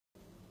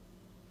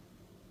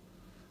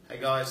Hey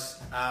guys,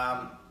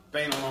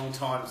 been a long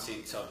time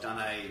since I've done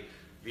a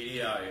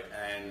video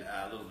and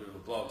a little bit of a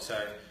blog.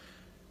 So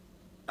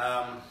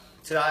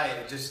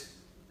today, just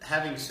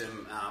having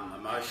some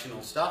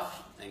emotional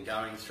stuff and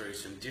going through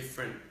some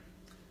different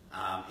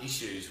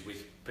issues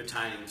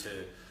pertaining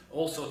to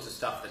all sorts of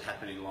stuff that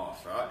happen in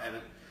life, right? And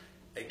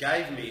it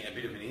gave me a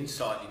bit of an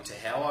insight into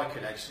how I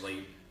could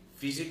actually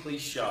physically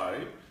show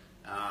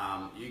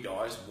you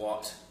guys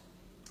what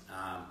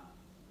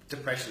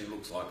depression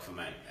looks like for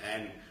me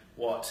and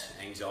what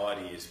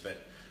anxiety is.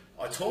 But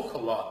I talk a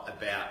lot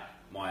about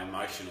my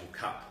emotional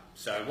cup.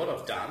 So what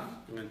I've done,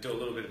 I'm going to do a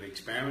little bit of an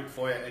experiment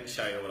for you and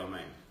show you what I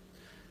mean.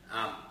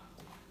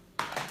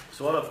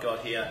 So what I've got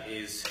here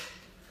is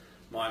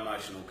my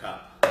emotional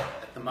cup.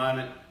 At the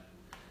moment,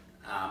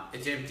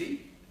 it's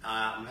empty.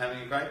 I'm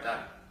having a great day.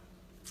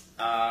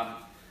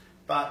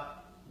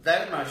 But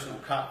that emotional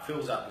cup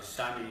fills up with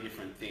so many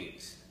different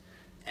things.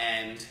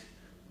 And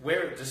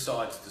where it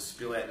decides to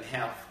spill out and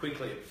how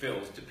quickly it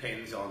fills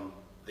depends on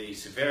the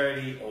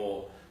severity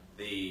or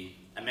the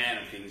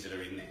amount of things that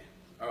are in there.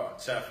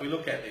 Alright, so if we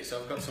look at this,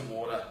 I've got some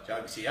water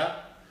jugs here,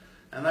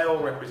 and they all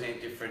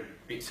represent different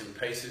bits and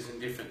pieces and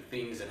different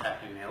things that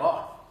happen in our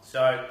life.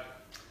 So,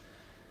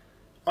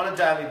 on a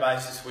daily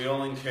basis, we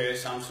all incur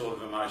some sort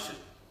of emotion.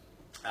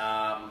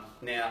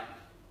 Now,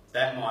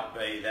 that might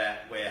be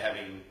that we're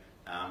having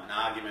an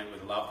argument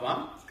with a loved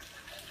one,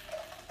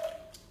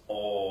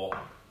 or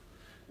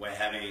we're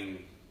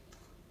having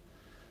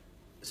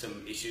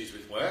some issues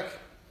with work,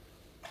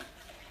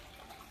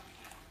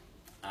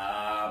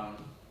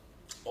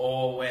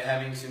 or we're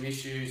having some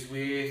issues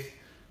with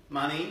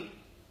money.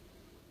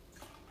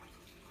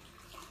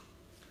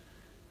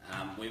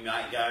 We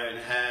may go and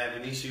have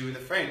an issue with a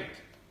friend.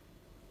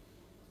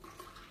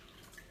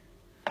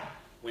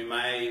 We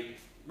may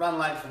run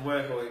late for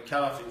work or get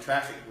cut off in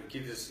traffic, which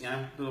gives us,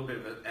 a little bit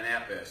of an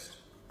outburst.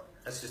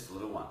 That's just a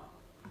little one.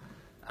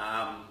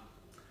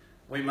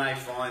 We may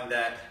find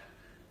that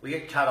we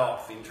get cut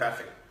off in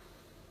traffic.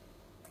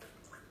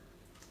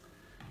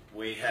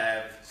 We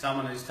have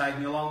someone who's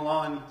taking a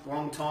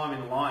long time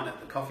in line at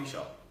the coffee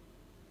shop.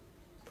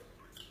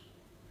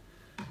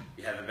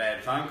 You have a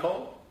bad phone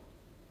call.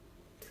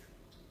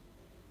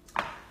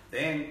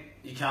 Then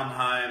you come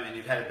home and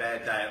you've had a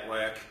bad day at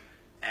work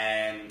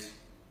and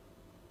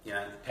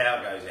the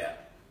power goes out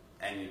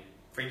and your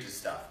fridge is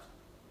stuffed.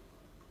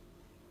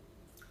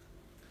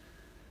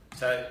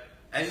 So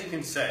as you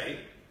can see,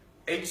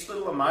 each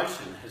little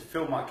emotion has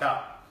filled my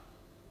cup.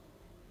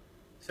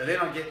 So then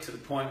I get to the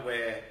point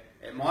where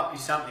it might be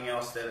something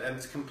else and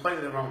it's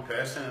completely the wrong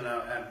person,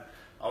 and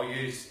I'll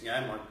use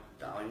my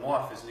darling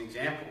wife as an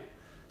example.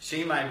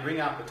 She may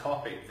bring up a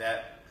topic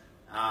that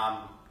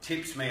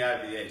tips me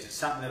over the edge. It's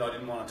something that I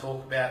didn't want to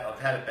talk about. I've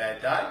had a bad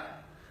day.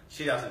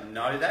 She doesn't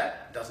know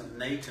that, doesn't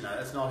need to know.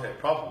 That's not her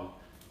problem.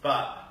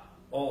 But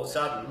all of a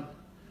sudden,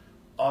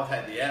 I've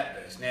had the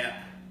outburst. Now,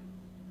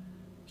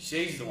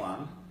 she's the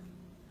one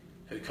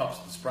who cops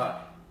the spray,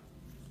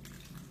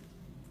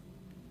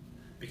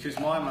 because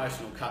my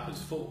emotional cup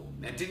is full.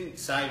 Now, it didn't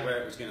say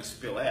where it was going to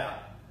spill out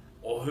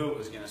or who it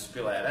was going to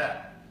spill out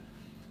at.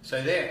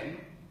 So then,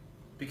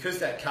 because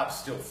that cup's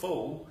still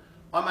full,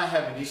 I may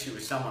have an issue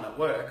with someone at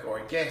work or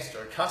a guest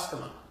or a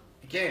customer.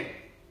 Again,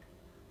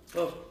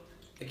 look,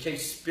 it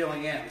keeps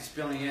spilling out and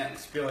spilling out and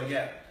spilling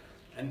out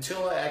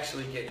until I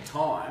actually get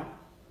time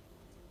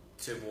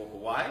to walk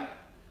away,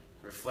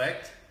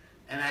 reflect,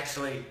 and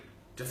actually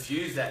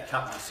diffuse that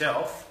cup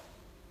myself,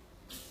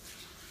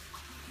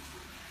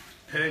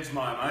 purge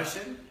my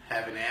emotion,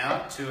 have an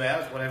hour, 2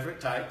 hours, whatever it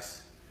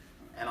takes,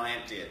 and I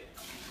empty it.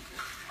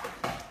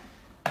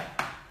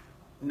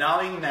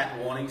 Knowing that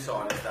warning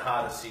sign is the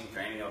hardest thing for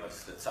any of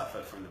us that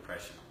suffer from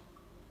depression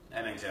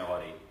and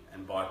anxiety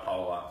and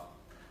bipolar,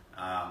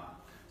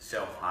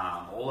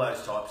 self-harm, all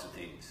those types of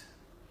things.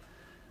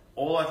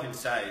 All I can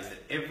say is that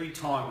every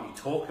time you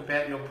talk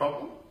about your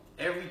problem,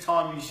 every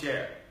time you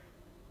share it,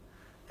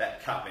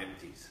 that cup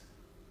empties.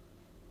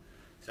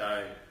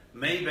 So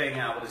me being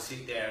able to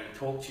sit there and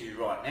talk to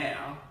you right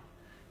now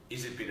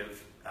is a bit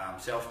of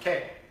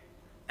self-care,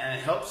 and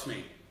it helps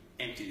me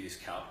empty this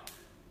cup.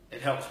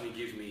 It helps me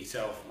give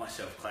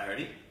myself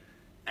clarity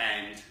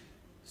and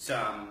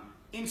some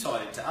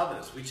insight into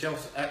others, which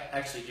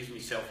actually gives me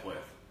self-worth.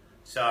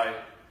 So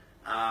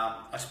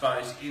I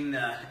suppose in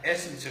the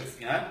essence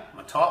of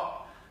my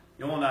top,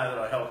 you all know that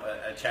I help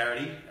a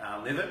charity,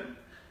 Living,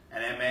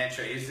 and our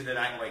mantra is that it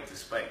ain't weak to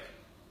speak.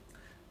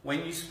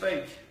 When you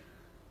speak,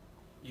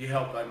 you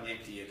help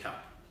empty your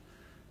cup.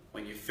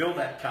 When you fill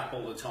that cup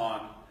all the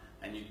time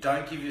and you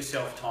don't give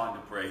yourself time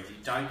to breathe, you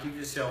don't give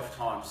yourself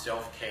time,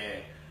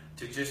 self-care,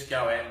 to just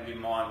go out and be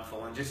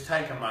mindful and just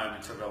take a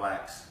moment to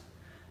relax,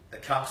 the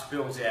cup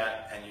spills out,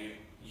 and you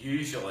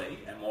usually,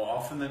 and more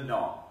often than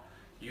not,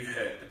 you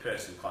hurt the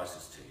person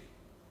closest to you,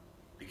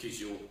 because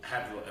you'll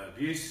have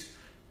abuse,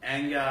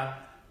 anger,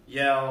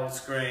 yell,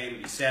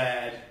 scream, be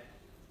sad,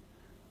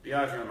 be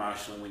over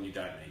emotional when you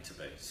don't need to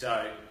be.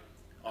 So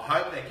I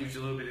hope that gives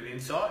you a little bit of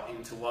insight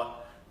into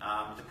what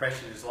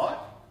depression is like,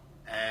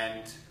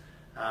 and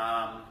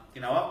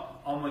you know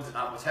what, onwards and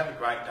upwards. Have a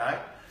great day.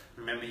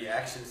 Remember your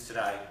actions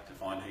today to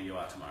find who you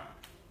are tomorrow.